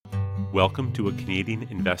Welcome to A Canadian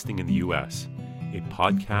Investing in the U.S., a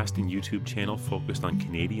podcast and YouTube channel focused on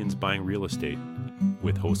Canadians buying real estate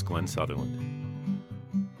with host Glenn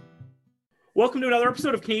Sutherland. Welcome to another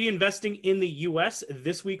episode of Canadian Investing in the U.S.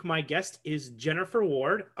 This week, my guest is Jennifer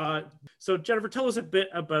Ward. So Jennifer, tell us a bit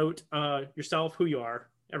about yourself, who you are,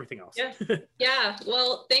 everything else. Yeah.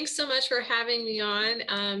 Well, thanks so much for having me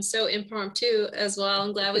on. So impromptu as well.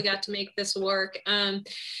 I'm glad we got to make this work.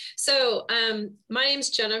 My name's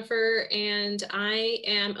Jennifer, and I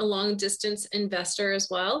am a long distance investor as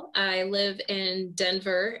well. I live in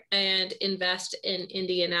Denver and invest in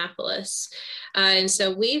Indianapolis. And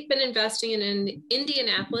so we've been investing in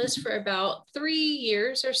Indianapolis for about 3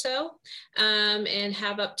 years or so, and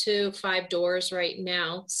have up to 5 doors right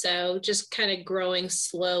now. So just kind of growing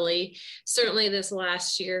slowly. Certainly this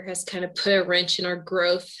last year has kind of put a wrench in our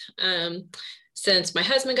growth, since my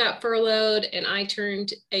husband got furloughed and I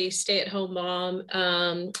turned a stay-at-home mom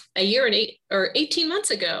a year and 18 months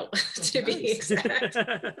ago, to be exact.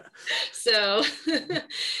 So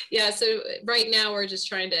right now we're just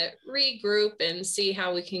trying to regroup and see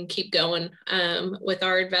how we can keep going with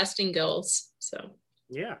our investing goals. So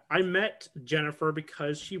yeah, I met Jennifer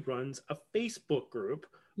because she runs a Facebook group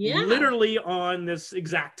literally on this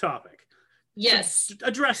exact topic. Yes. So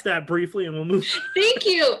address that briefly and we'll move. Thank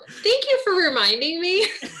you for reminding me.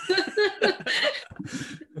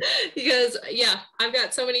 Because I've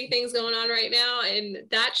got so many things going on right now, and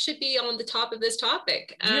that should be on the top of this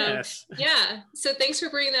topic. Yes. So thanks for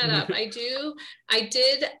bringing that up. I do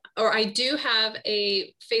have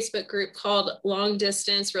a Facebook group called Long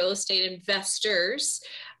Distance Real Estate Investors.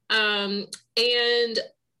 And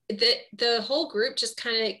the whole group just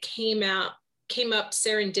kind of came up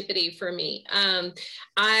serendipity for me.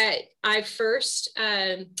 I first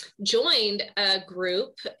joined a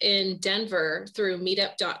group in Denver through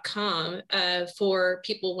meetup.com for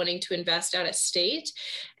people wanting to invest out of state.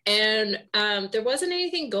 And there wasn't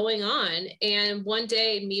anything going on. And one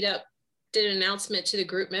day Meetup did an announcement to the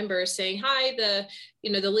group members saying, hi, the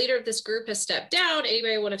leader of this group has stepped down.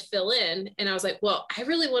 Anybody want to fill in? And I was like, well, I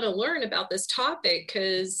really want to learn about this topic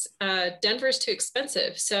because Denver's too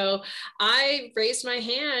expensive. So I raised my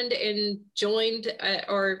hand and joined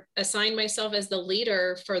or assigned myself as the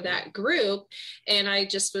leader for that group. And I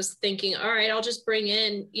just was thinking, all right, I'll just bring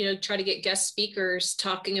in, try to get guest speakers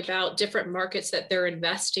talking about different markets that they're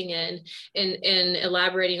investing in and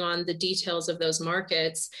elaborating on the details of those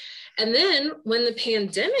markets. And then when the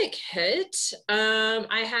pandemic hit,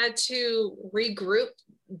 I had to regroup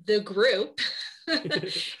the group.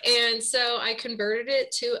 And so I converted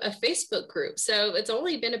it to a Facebook group. So it's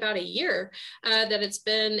only been about a year that it's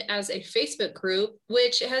been as a Facebook group,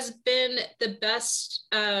 which has been the best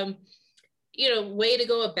way to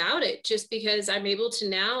go about it, just because I'm able to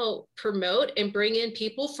now promote and bring in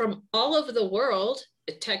people from all over the world.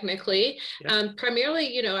 Technically,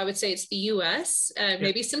 primarily, I would say it's the U.S.,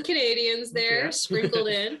 maybe some Canadians there sprinkled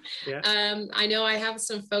in. I know I have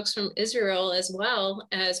some folks from Israel as well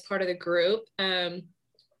as part of the group.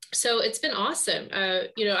 So it's been awesome.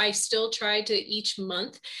 I still try to each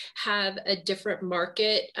month have a different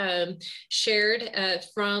market shared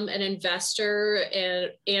from an investor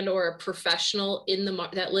and or a professional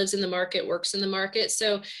that lives in the market, works in the market.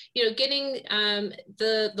 So, getting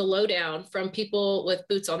the lowdown from people with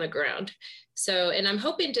boots on the ground. So, and I'm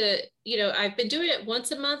hoping to, I've been doing it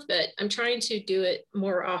once a month, but I'm trying to do it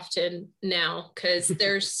more often now because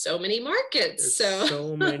there's so many markets.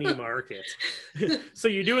 So many markets. So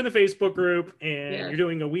you're doing the Facebook group and you're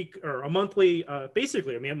doing a week or a monthly, a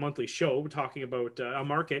monthly show talking about a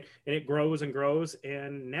market, and it grows and grows.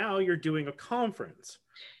 And now you're doing a conference.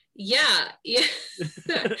 Yeah.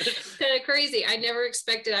 Kind of crazy. I never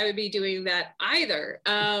expected I would be doing that either.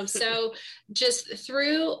 So just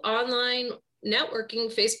through online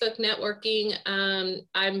networking, Facebook networking,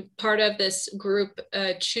 I'm part of this group,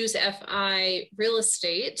 Choose FI Real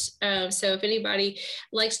Estate. So if anybody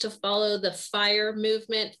likes to follow the FIRE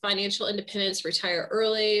movement, Financial Independence, Retire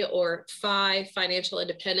Early, or FI, Financial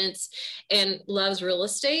Independence, and loves real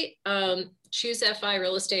estate, Choose FI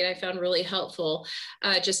Real Estate I found really helpful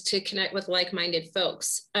just to connect with like-minded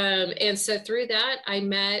folks. And so through that, I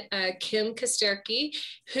met Kim Kosterky,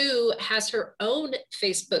 who has her own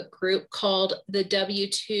Facebook group called the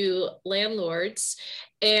W2 Landlords.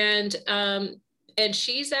 And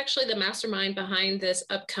she's actually the mastermind behind this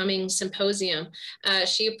upcoming symposium.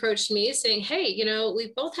 She approached me saying, hey,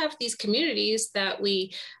 we both have these communities that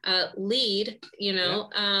we lead,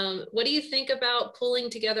 what do you think about pulling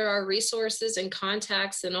together our resources and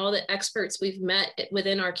contacts and all the experts we've met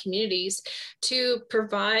within our communities to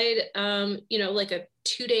provide, like a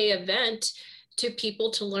 2-day event to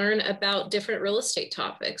people to learn about different real estate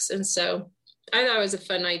topics. And so I thought it was a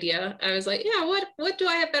fun idea. I was like, yeah, what do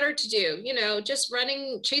I have better to do? You know, just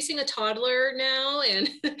chasing a toddler now and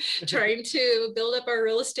trying to build up our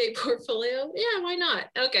real estate portfolio. Yeah, why not?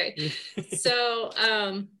 Okay. So,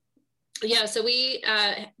 so we,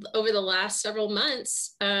 over the last several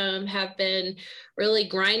months, have been really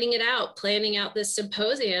grinding it out, planning out this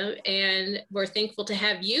symposium. And we're thankful to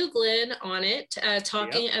have you, Glenn, on it,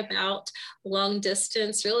 talking about long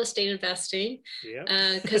distance real estate investing.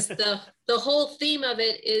 Because the whole theme of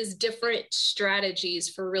it is different strategies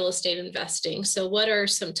for real estate investing. So what are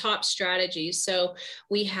some top strategies? So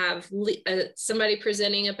we have somebody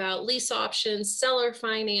presenting about lease options, seller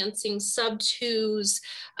financing, sub-twos,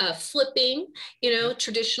 flipping,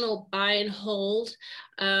 traditional buy and hold.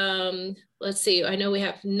 Let's see, I know we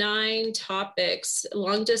have 9 topics: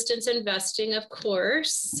 long distance investing, of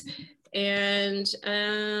course, and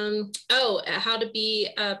how to be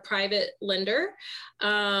a private lender.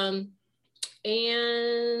 And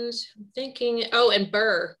I'm thinking, and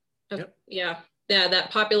BRRRR. Yeah, that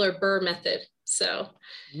popular BRRRR method. So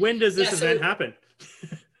when does this event happen?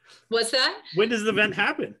 What's that? When does the event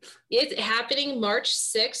happen? It's happening March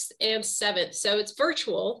 6th and 7th. So it's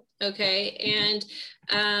virtual. Okay. And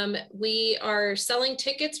we are selling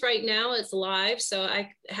tickets right now. It's live. So I'm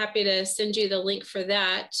happy to send you the link for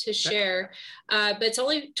that to share. But it's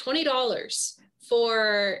only $20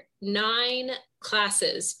 for 9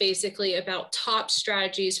 classes, basically about top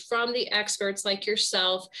strategies from the experts like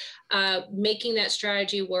yourself, making that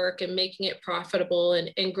strategy work and making it profitable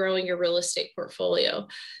and growing your real estate portfolio.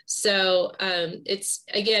 So it's,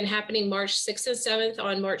 again, happening March 6th and 7th.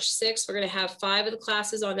 On March 6th, we're going to have 5 of the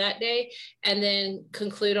classes on that day, and then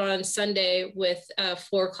conclude on Sunday with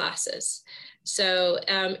 4 classes. So,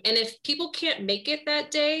 and if people can't make it that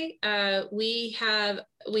day,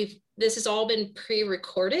 this has all been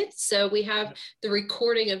pre-recorded. So we have the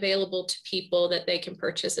recording available to people that they can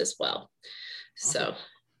purchase as well. So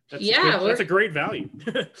that's a great value.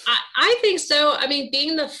 I think so. I mean,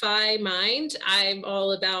 being the FI mind, I'm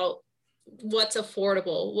all about what's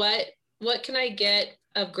affordable. What can I get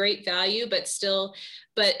of great value, but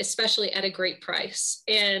especially at a great price.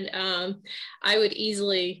 And I would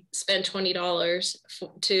easily spend $20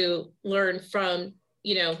 to learn from,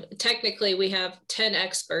 technically we have 10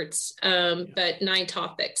 experts, but 9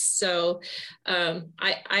 topics. So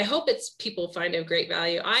I hope people find a great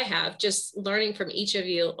value. I have just learning from each of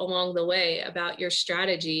you along the way about your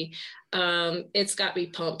strategy. It's got me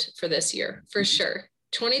pumped for this year, for sure.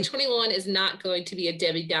 2021 is not going to be a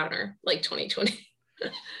Debbie Downer like 2020.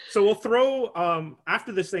 So we'll throw,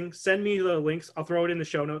 after this thing, send me the links. I'll throw it in the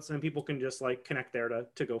show notes and people can just connect there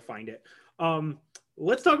to go find it.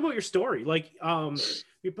 Let's talk about your story. A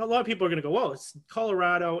lot of people are going to go, well, it's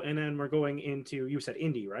Colorado. And then we're going into, you said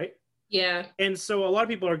Indy, right? Yeah. And so a lot of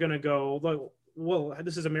people are going to go, well,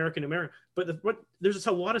 this is American, but there's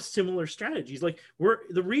a lot of similar strategies.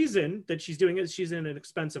 The reason that she's doing it is she's in an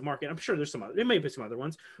expensive market. I'm sure there's there may be some other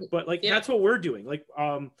ones, but that's what we're doing.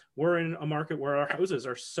 We're in a market where our houses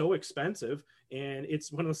are so expensive, and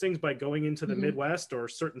it's one of those things. By going into the Midwest or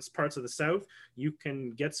certain parts of the South, you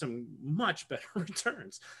can get some much better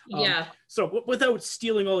returns. So without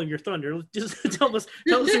stealing all of your thunder, just tell us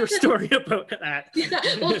your story about that. Yeah.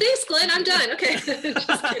 Well, thanks, Glenn. I'm done. Okay.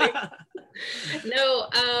 Just kidding. No,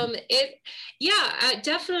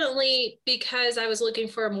 definitely, because I was looking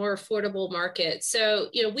for a more affordable market. So,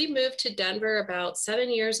 we moved to Denver about 7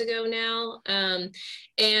 years ago now.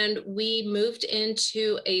 And we moved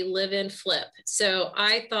into a live-in flip. So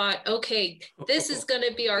I thought, okay, this is going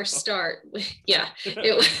to be our start. Yeah,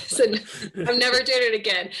 it was. I'm never doing it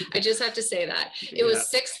again. I just have to say that. It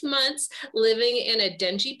was 6 months living in a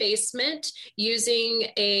dingy basement,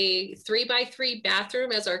 using a 3x3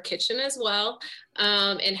 bathroom as our kitchen as well,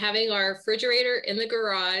 and having our refrigerator in the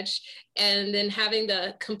garage, and then having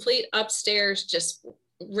the complete upstairs just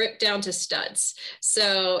ripped down to studs.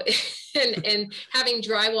 So, and having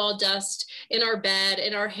drywall dust in our bed,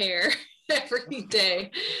 in our hair every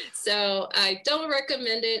day. So I don't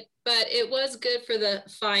recommend it, but it was good for the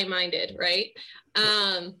fine-minded, right?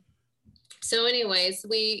 So anyways,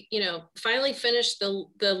 we, finally finished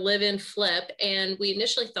the live-in flip, and we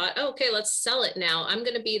initially thought, oh, okay, let's sell it now. I'm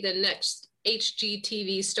going to be the next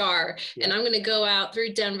HGTV star, and I'm going to go out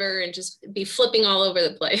through Denver and just be flipping all over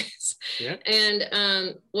the place. And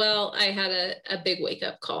I had a big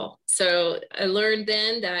wake-up call. So I learned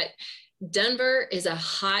then that Denver is a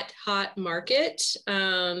hot market,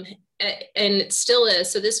 and it still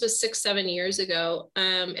is. So this was 6-7 years ago,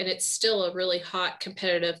 and it's still a really hot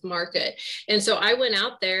competitive market. And so I went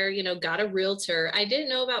out there, got a realtor. I didn't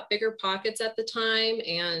know about Bigger Pockets at the time,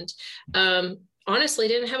 and honestly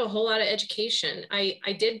didn't have a whole lot of education.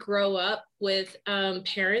 I did grow up with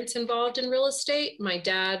parents involved in real estate. My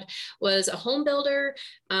dad was a home builder,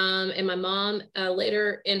 and my mom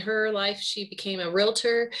later in her life, she became a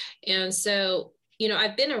realtor. And so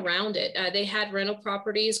I've been around it. They had rental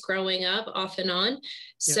properties growing up off and on.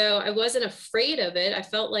 So I wasn't afraid of it. I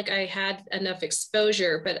felt like I had enough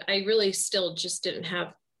exposure, but I really still just didn't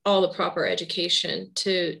have all the proper education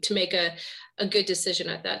to make a good decision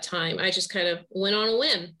at that time. I just kind of went on a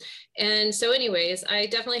whim. And so anyways, I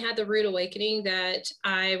definitely had the rude awakening that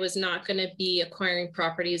I was not going to be acquiring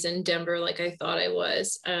properties in Denver like I thought I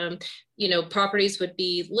was. Properties would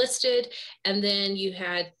be listed, and then you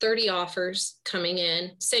had 30 offers coming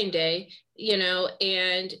in same day,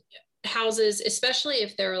 and houses, especially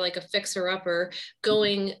if they're like a fixer upper,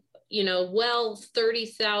 going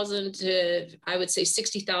 30,000 to, I would say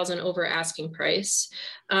 60,000 over asking price.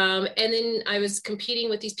 And then I was competing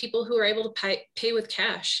with these people who are able to pay with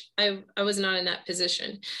cash. I was not in that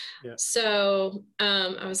position. Yeah. So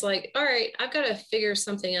I was like, all right, I've got to figure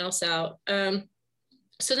something else out.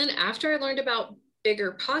 So then after I learned about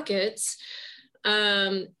Bigger Pockets,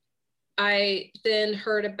 I then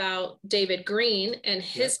heard about David Green and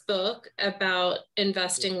his book about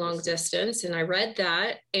investing long distance. And I read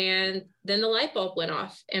that, and then the light bulb went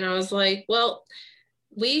off, and I was like, well,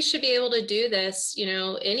 we should be able to do this,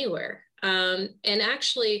 anywhere. And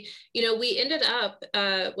actually, we ended up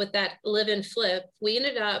with that live and flip, we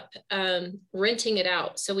ended up renting it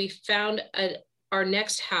out. So we found our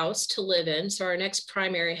next house to live in. So our next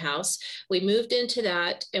primary house, we moved into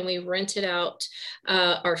that and we rented out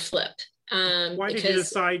our flip. Why did you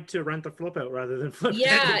decide to rent the flip out rather than flip it?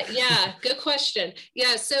 Yeah, good question.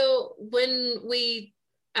 Yeah, so when we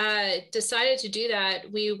decided to do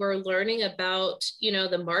that, we were learning about,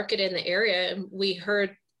 the market in the area, and we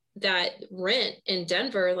heard that rent in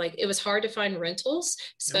Denver, like it was hard to find rentals,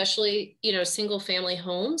 especially, single family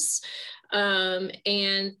homes.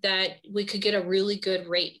 And that we could get a really good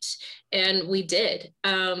rate. And we did.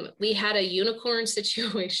 We had a unicorn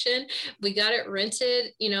situation. We got it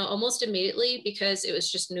rented, almost immediately because it was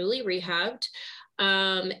just newly rehabbed.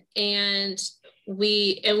 And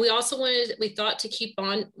we also wanted to keep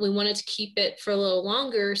it for a little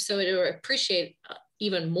longer so it would appreciate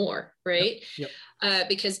even more, right? Yep.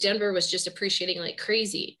 Because Denver was just appreciating like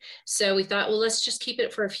crazy. So we thought, well, let's just keep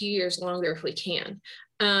it for a few years longer if we can.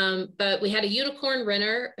 But we had a unicorn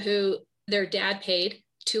renter who their dad paid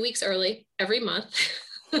 2 weeks early every month.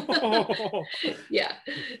 Yeah.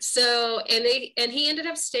 So, and he ended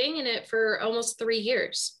up staying in it for almost 3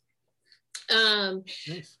 years.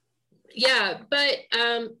 Nice. Yeah. But,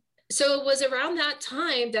 so it was around that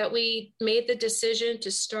time that we made the decision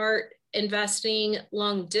to start investing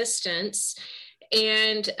long distance.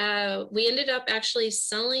 And we ended up actually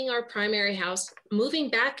selling our primary house, moving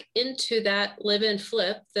back into that live and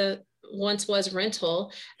flip, the once was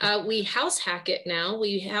rental. We house hack it now.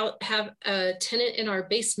 We have a tenant in our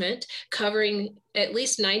basement covering at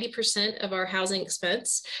least 90% of our housing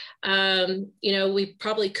expense. We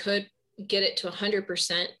probably could get it to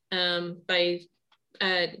 100% by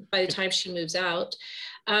the time she moves out.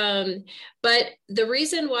 But another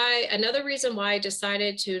reason why I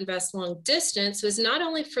decided to invest long distance was not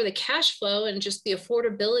only for the cash flow and just the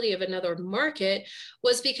affordability of another market,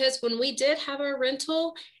 was because when we did have our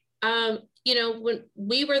rental, when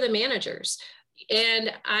we were the managers,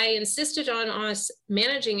 and I insisted on us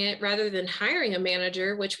managing it rather than hiring a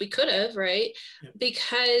manager, which we could have, right? Yeah.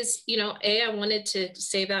 Because, A, I wanted to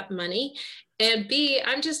save that money. And B,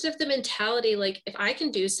 I'm just of the mentality, like, if I can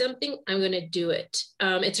do something, I'm going to do it.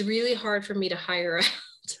 It's really hard for me to hire out.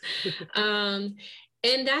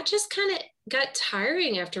 And that just kind of got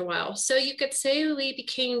tiring after a while. So you could say we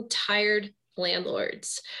became tired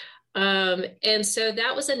landlords. And so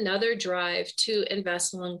that was another drive to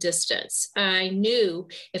invest long distance. I knew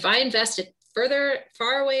if I invested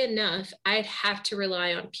far away enough, I'd have to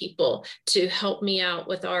rely on people to help me out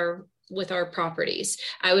with our properties.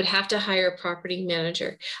 I would have to hire a property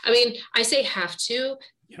manager. I mean, I say have to,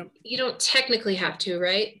 yep. You don't technically have to,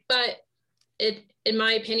 right? But in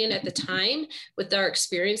my opinion, at the time, with our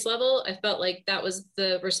experience level, I felt like that was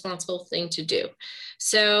the responsible thing to do.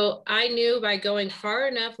 So I knew by going far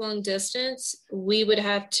enough long distance, we would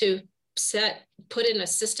have to put in a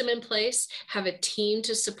system in place, have a team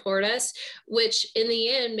to support us, which in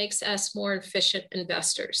the end makes us more efficient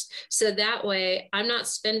investors. So that way I'm not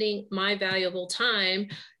spending my valuable time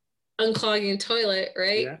unclogging toilet,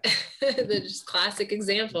 right? Yeah. The just classic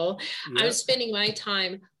example. Yeah. I'm spending my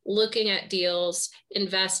time looking at deals,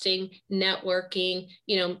 investing, networking,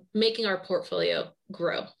 making our portfolio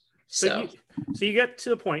grow. So you get to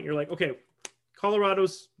the point, you're like, okay,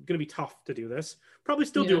 Colorado's going to be tough to do this. Probably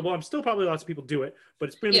still doable. I'm still probably lots of people do it, but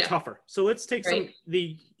it's going to be tougher. So let's take some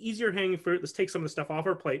the easier hanging fruit. Let's take some of the stuff off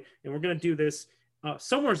our plate, and we're going to do this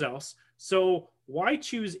somewhere else. So why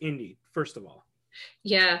choose Indy, first of all?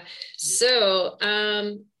 Yeah. So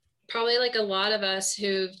probably like a lot of us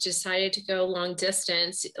who've decided to go long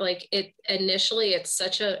distance, like initially it's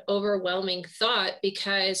such an overwhelming thought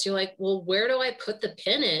because you're like, well, where do I put the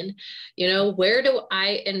pin in? Where do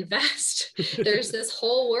I invest? There's this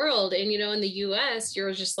whole world. And, in the US,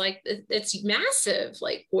 you're just like, it's massive.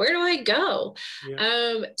 Like, where do I go?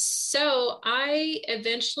 Yeah. So I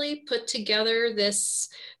eventually put together this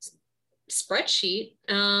spreadsheet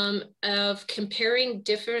of comparing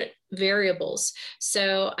different variables.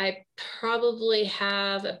 So I probably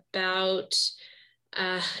have about,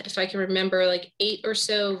 if I can remember, like 8 or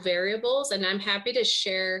so variables, and I'm happy to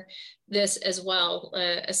share this as well,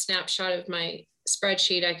 a snapshot of my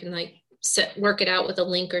spreadsheet. I can work it out with a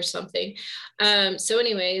link or something. So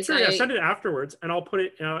anyways, sure, send it afterwards, and I'll put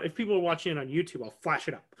it, if people are watching it on YouTube, I'll flash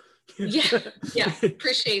it up. yeah,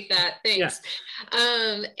 appreciate that. Thanks.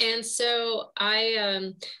 Yeah. And so I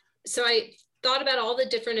thought about all the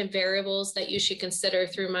different variables that you should consider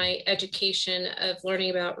through my education of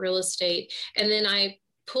learning about real estate. And then I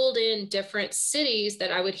pulled in different cities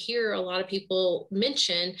that I would hear a lot of people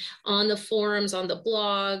mention on the forums, on the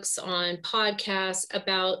blogs, on podcasts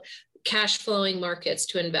about cash flowing markets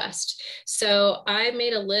to invest. So I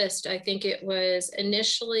made a list. I think it was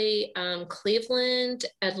initially Cleveland,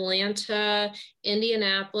 Atlanta,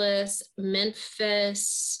 Indianapolis,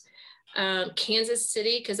 Memphis, Kansas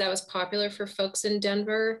City, because that was popular for folks in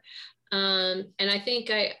Denver. And I think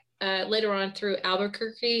I later on threw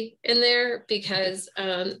Albuquerque in there because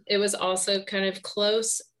it was also kind of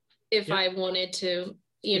close if I wanted to,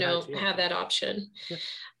 have that option. Yeah.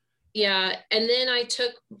 Yeah. And then I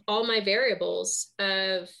took all my variables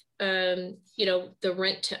of, the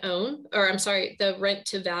rent to own, the rent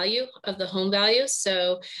to value of the home value.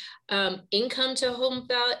 So income to home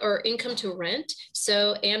value or income to rent.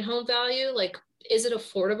 So, and home value, like, is it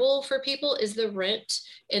affordable for people? Is the rent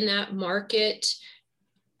in that market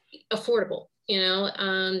affordable?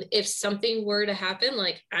 If something were to happen,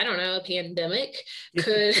 like, I don't know, a pandemic,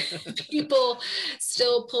 could people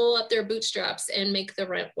still pull up their bootstraps and make the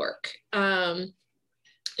rent work?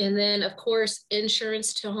 And then, of course,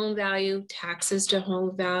 insurance to home value, taxes to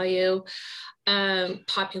home value,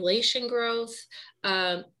 population growth,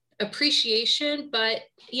 appreciation. But,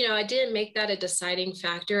 I didn't make that a deciding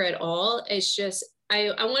factor at all. It's just,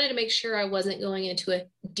 I wanted to make sure I wasn't going into a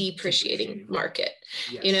depreciating market,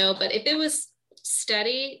 but if it was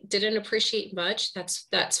steady, didn't appreciate much,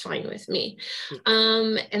 that's fine with me.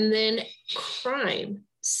 And then crime.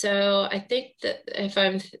 So I think that if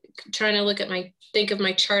I'm trying to think of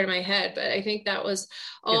my chart in my head, but I think that was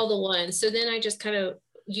all the ones. So then I just kind of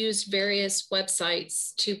used various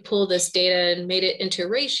websites to pull this data and made it into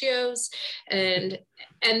ratios. And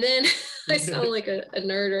then I sound like a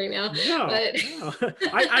nerd right now. No.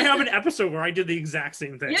 I have an episode where I did the exact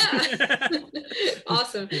same thing. Yeah.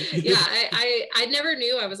 Awesome. Yeah. I never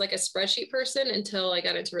knew I was like a spreadsheet person until I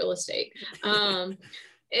got into real estate.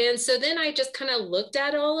 And so then I just kind of looked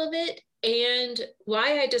at all of it. And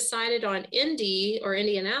why I decided on Indy or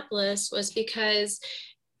Indianapolis was because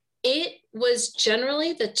it was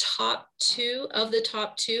generally the top two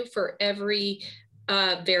for every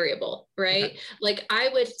variable, right? Okay. Like, I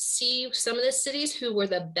would see some of the cities who were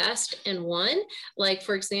the best in one. Like,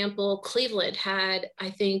 for example, Cleveland had,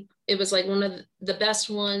 I think it was like one of the best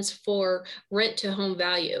ones for rent to home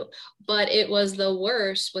value, but it was the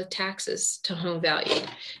worst with taxes to home value.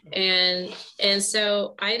 And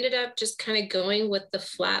so I ended up just kind of going with the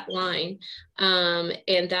flat line.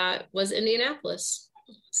 And that was Indianapolis.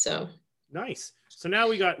 So nice. So now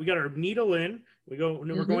we got our needle in. We're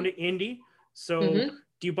going to Indy. So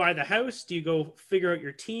do you buy the house? Do you go figure out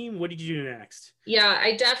your team? What did you do next? Yeah,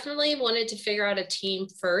 I definitely wanted to figure out a team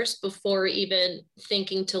first before even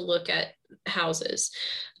thinking to look at houses.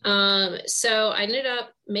 So I ended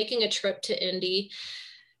up making a trip to Indy.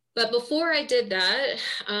 But before I did that,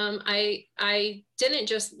 I didn't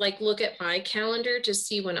just look at my calendar to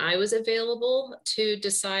see when I was available to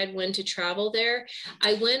decide when to travel there.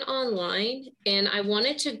 I went online and I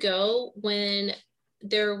wanted to go when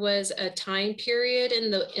there was a time period in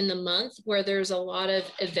the month where there's a lot of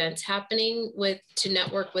events happening to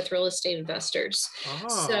network with real estate investors.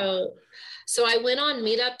 So I went on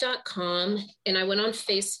meetup.com and I went on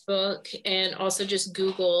Facebook and also just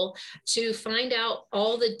Google to find out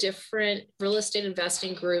all the different real estate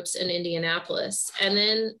investing groups in Indianapolis. And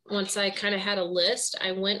then once I kind of had a list,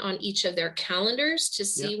 I went on each of their calendars to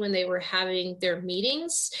see when they were having their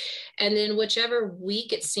meetings. And then whichever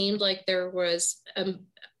week it seemed like there was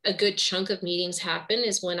a good chunk of meetings happen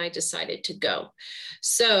is when I decided to go.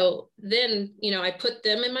 So then, I put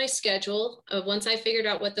them in my schedule. Once I figured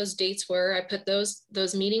out what those dates were, I put those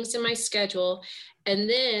meetings in my schedule. And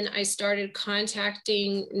then I started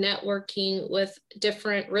contacting, networking with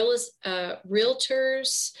different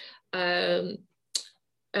realtors,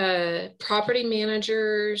 property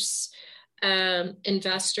managers,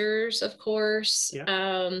 investors, of course.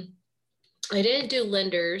 I didn't do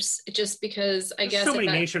lenders just because I guess so many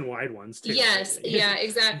nationwide ones too. Yes. Right? Yeah,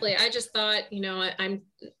 exactly. I just thought,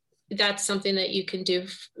 that's something that you can do,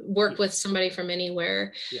 work with somebody from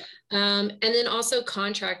anywhere. Yeah. And then also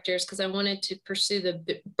contractors, because I wanted to pursue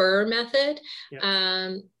the BRRRR method.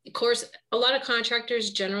 Yeah. Of course, a lot of contractors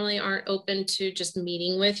generally aren't open to just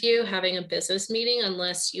meeting with you, having a business meeting,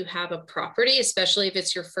 unless you have a property, especially if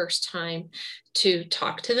it's your first time to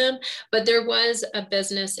talk to them. But there was a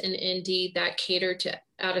business in Indy that catered to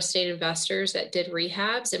out-of-state investors that did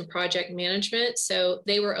rehabs and project management. So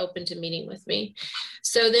they were open to meeting with me.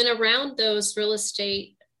 So then around those real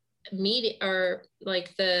estate meeting, or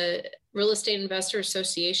like the Real Estate Investor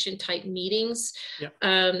Association type meetings,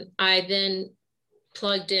 I then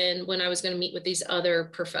plugged in when I was going to meet with these other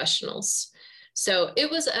professionals. So it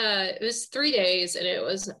was 3 days and it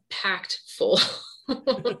was packed full.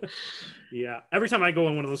 Yeah. Every time I go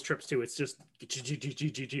on one of those trips too, it's just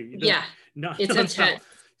yeah. It's intense.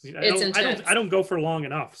 I don't go for long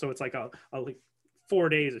enough. So it's like a like 4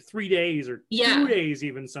 days or 3 days or 2 days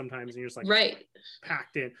even sometimes. And you're just like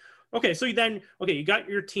packed in. Okay. So then, you got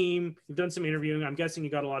your team, you've done some interviewing. I'm guessing you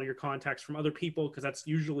got a lot of your contacts from other people, because that's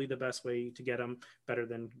usually the best way to get them, better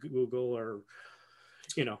than Google or,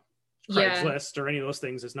 Craigslist or any of those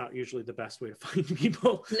things is not usually the best way to find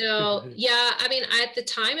people. No. Yeah. I mean, at the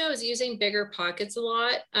time I was using Bigger Pockets a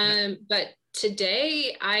lot. But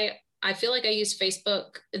today I feel like I use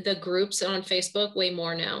Facebook, the groups on Facebook, way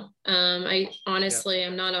more now. I honestly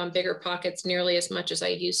am not on Bigger Pockets nearly as much as I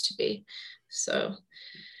used to be. So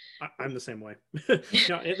I'm the same way.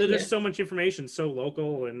 There's so much information, so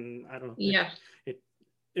local, and I don't know. Yeah.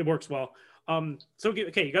 It works well. So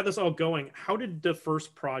you got this all going. How did the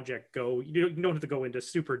first project go? You don't have to go into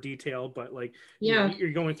super detail, but like,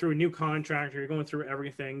 you're going through a new contractor, you're going through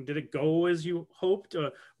everything. Did it go as you hoped?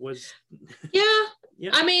 Yeah.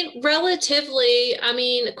 I mean, relatively. I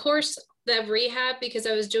mean, of course, the rehab, because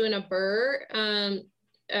I was doing a BRRRR,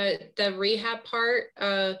 the rehab part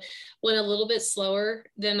went a little bit slower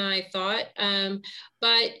than I thought.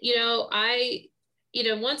 But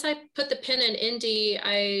once I put the pin in Indy,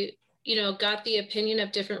 I got the opinion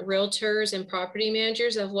of different realtors and property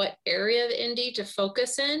managers of what area of Indy to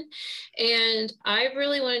focus in. And I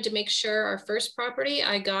really wanted to make sure our first property,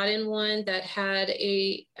 I got in one that had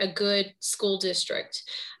a good school district.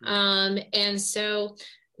 And so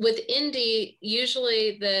with Indy,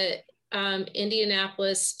 usually the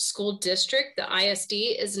Indianapolis School District, the ISD,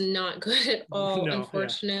 is not good at all,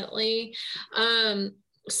 unfortunately.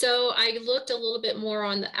 So I looked a little bit more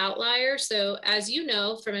on the outlier. So as you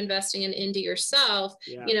know, from investing in Indy yourself,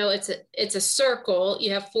 it's a circle.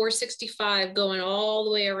 You have 465 going all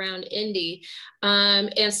the way around Indy.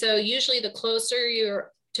 And so usually the closer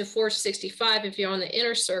you're to 465, if you're on the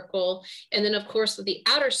inner circle, and then of course with the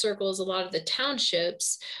outer circles, a lot of the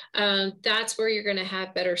townships, that's where you're going to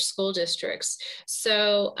have better school districts.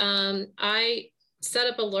 So I set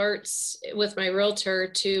up alerts with my realtor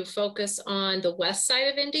to focus on the west side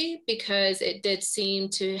of Indy, because it did seem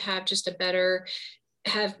to have just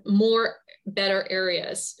have more better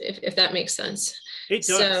areas, if that makes sense. It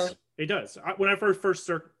does. It does. When I first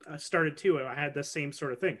started too, I had the same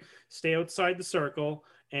sort of thing. Stay outside the circle.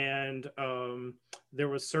 And there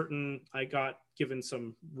was I got given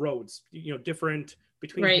some roads, different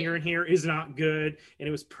between here and here is not good. And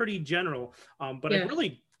it was pretty general. But I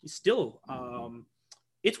really still,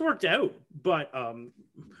 it's worked out. But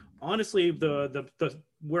honestly, the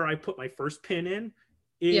where I put my first pin in,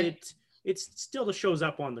 it still shows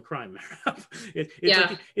up on the crime map.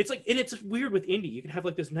 It's weird with Indy. You can have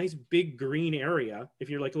like this nice big green area if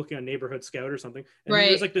you're like looking on Neighborhood Scout or something, and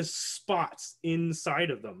there's like this spots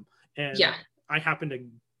inside of them. And I happen to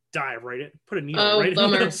dive put a needle right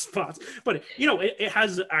bummer. in those spots. But it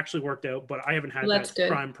has actually worked out, but I haven't had that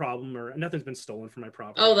crime problem, or nothing's been stolen from my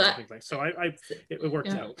property. So it worked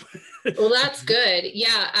out. Well, that's good.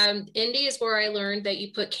 Yeah. Indy is where I learned that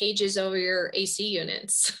you put cages over your AC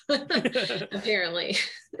units, apparently.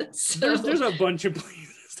 So, there's a bunch of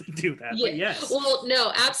places to do that. Yeah. But yes. Well,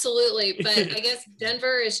 no, absolutely. But I guess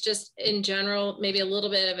Denver is just in general, maybe a little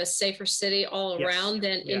bit of a safer city all around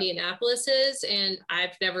than Indianapolis is. And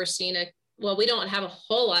I've never seen we don't have a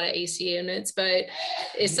whole lot of AC units, but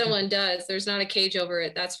if someone does, there's not a cage over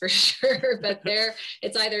it, that's for sure. But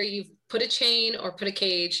it's either you put a chain or put a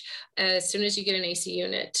cage as soon as you get an AC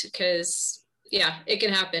unit, because it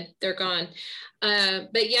can happen. They're gone.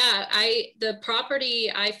 But the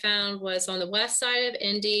property I found was on the west side of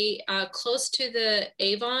Indy, close to the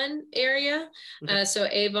Avon area. Okay. So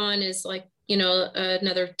Avon is like,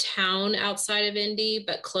 another town outside of Indy,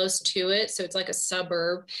 but close to it. So it's like a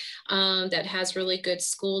suburb that has really good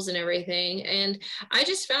schools and everything. And I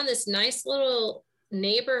just found this nice little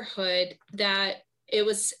neighborhood that it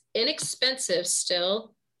was inexpensive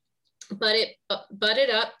still, but it butted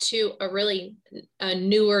up to a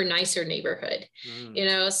newer, nicer neighborhood,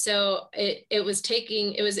 so it was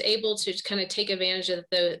able to kind of take advantage of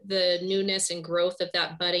the newness and growth of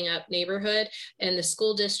that budding up neighborhood. And the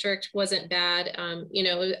school district wasn't bad. I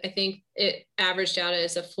think it averaged out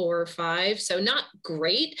as a 4 or 5. So not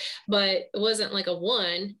great, but it wasn't like a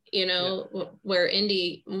 1, where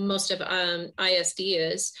Indy, most of ISD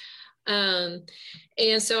is.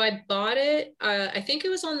 And so I bought it. I think it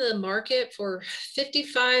was on the market for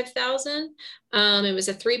 $55,000. It was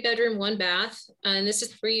a 3-bedroom, 1 bath, and this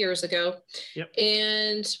is 3 years ago. Yep.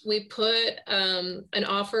 And we put an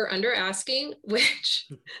offer under asking, which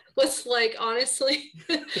was like, honestly,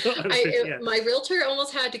 my realtor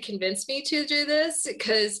almost had to convince me to do this,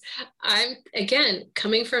 because I'm, again,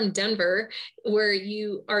 coming from Denver, where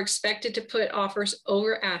you are expected to put offers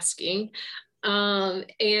over asking.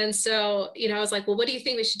 And so, I was like, well, what do you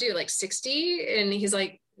think we should do? Like 60? And he's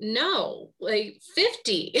like, no, like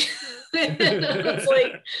 50. And I was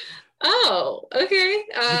like, oh, okay.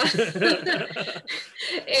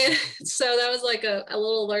 And so that was like a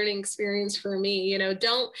little learning experience for me. It was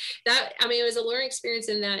a learning experience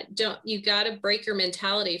in that you got to break your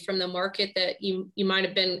mentality from the market that you might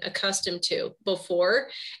have been accustomed to before,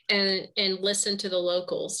 and listen to the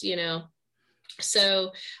locals,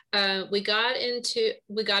 So we got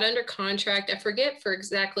under contract. I forget for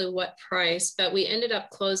exactly what price, but we ended up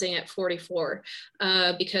closing at 44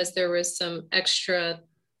 because there was some extra,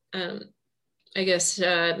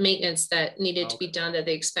 maintenance that needed to be done, that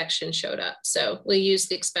the inspection showed up. So we used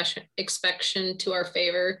the inspection to our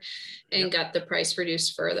favor and got the price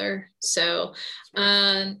reduced further. So,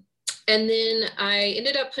 and then I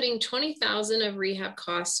ended up putting $20,000 of rehab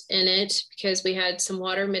costs in it, because we had some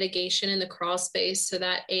water mitigation in the crawl space. So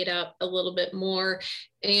that ate up a little bit more.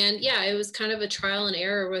 And it was kind of a trial and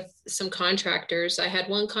error with some contractors. I had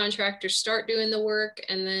one contractor start doing the work,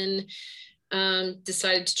 and then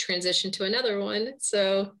decided to transition to another one.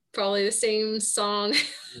 So probably the same song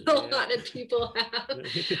a lot of people have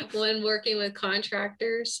when working with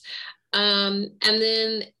contractors. And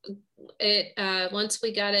then once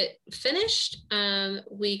we got it finished,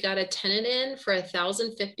 we got a tenant in for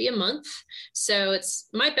 $1,050 a month. So it's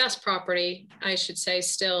my best property, I should say,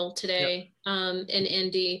 still today, in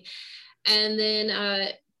Indy. And then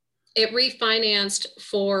it refinanced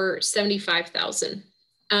for $75,000.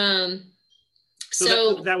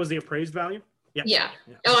 So that was the appraised value? Yeah.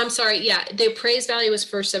 Oh, I'm sorry. Yeah. The appraised value was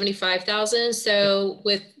for $75,000. So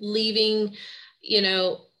with leaving,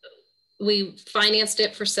 we financed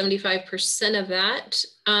it for 75% of that.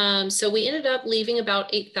 So we ended up leaving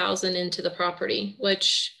about $8,000 into the property,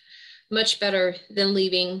 which much better than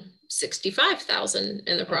leaving $65,000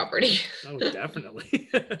 in the property. Oh, definitely.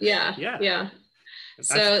 Yeah.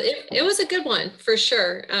 So it was a good one for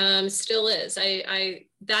sure. Still is.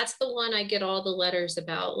 That's the one I get all the letters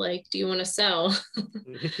about. Like, do you want to sell?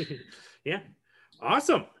 Yeah.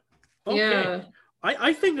 Awesome. Okay. Yeah.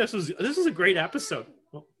 I think this was a great episode.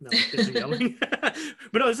 Well, no, yelling. But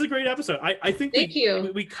no, this is a great episode. I think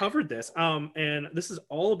we covered this. And this is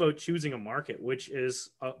all about choosing a market, which is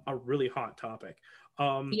a really hot topic.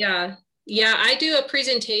 Yeah, I do a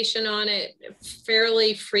presentation on it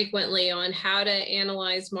fairly frequently on how to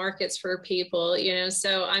analyze markets for people,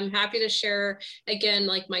 so I'm happy to share, again,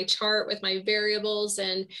 like my chart with my variables.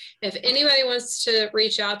 And if anybody wants to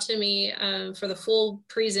reach out to me for the full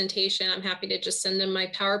presentation, I'm happy to just send them my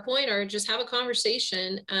PowerPoint or just have a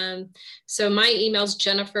conversation. So my email is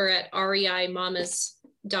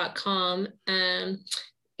jennifer@reimamas.com.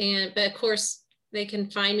 But of course, they can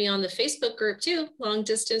find me on the Facebook group too, Long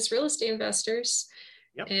Distance Real Estate Investors.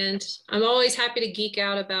 Yep. And I'm always happy to geek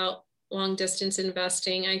out about long distance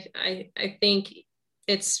investing. I think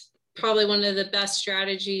it's probably one of the best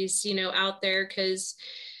strategies, out there, because,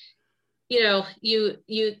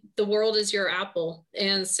 the world is your apple.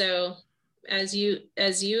 And so as you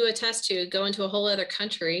attest to, go into a whole other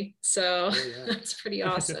country. So that's pretty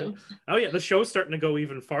awesome. Oh yeah. The show's starting to go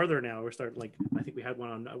even farther now. We're starting, I think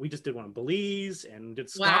we just did one on Belize and did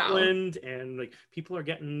Scotland. Wow. And people are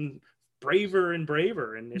getting braver and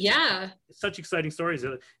braver, and it's such exciting stories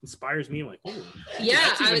that inspires me. I'm like, oh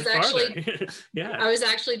yeah, I was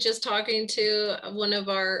actually just talking to one of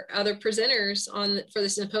our other presenters for the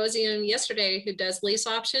symposium yesterday, who does lease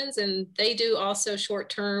options, and they do also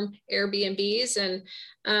short-term Airbnbs,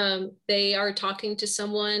 and they are talking to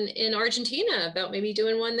someone in Argentina about maybe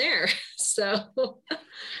doing one there. So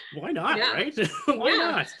why not? Right? Why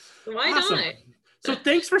not? Why not? So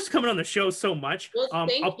thanks for coming on the show so much. Well,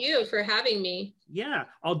 thank you for having me. Yeah,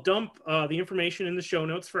 I'll dump the information in the show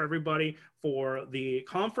notes for everybody for the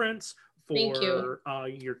conference, for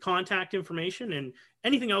your contact information, and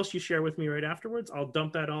anything else you share with me right afterwards. I'll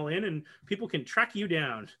dump that all in, and people can track you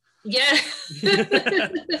down. Yeah.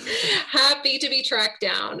 Happy to be tracked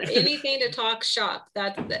down. Anything to talk shop,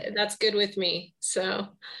 that's good with me. So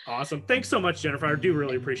awesome. Thanks so much, Jennifer. I do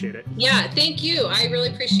really appreciate it. Yeah, thank you. I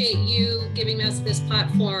really appreciate you giving us this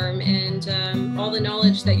platform and all the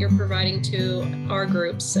knowledge that you're providing to our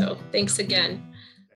group. So thanks again.